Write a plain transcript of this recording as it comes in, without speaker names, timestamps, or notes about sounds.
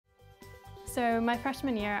So my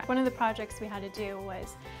freshman year, one of the projects we had to do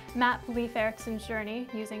was map Leif Erikson's journey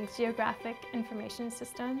using geographic information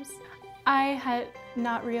systems. I had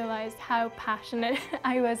not realized how passionate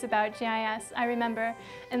I was about GIS. I remember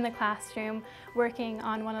in the classroom working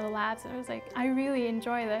on one of the labs and I was like, I really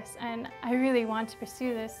enjoy this and I really want to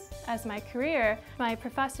pursue this as my career. My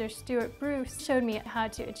professor, Stuart Bruce, showed me how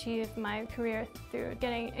to achieve my career through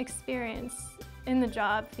getting experience in the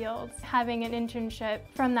job field, having an internship.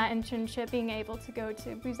 From that internship, being able to go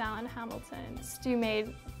to Booz Allen Hamilton. Stu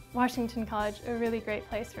made Washington College a really great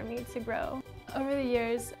place for me to grow. Over the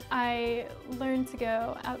years, I learned to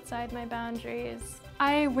go outside my boundaries.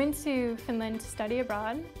 I went to Finland to study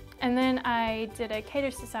abroad, and then I did a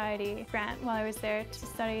Cater Society grant while I was there to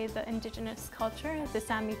study the indigenous culture of the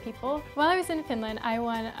Sami people. While I was in Finland, I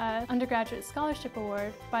won an undergraduate scholarship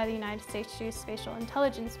award by the United States Geospatial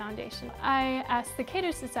Intelligence Foundation. I asked the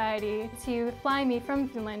Cater Society to fly me from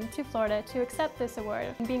Finland to Florida to accept this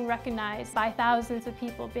award, being recognized by thousands of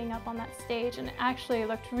people being up on that stage, and it actually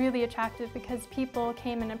looked really attractive because people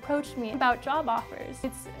came and approached me about job offers.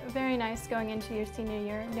 It's very nice going into your senior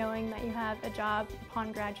year knowing that you have a job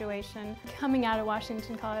upon graduation. Coming out of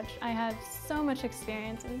Washington College, I have so much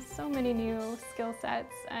experience and so many new skill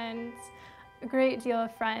sets and a great deal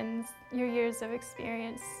of friends. Your years of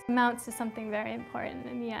experience amounts to something very important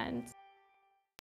in the end.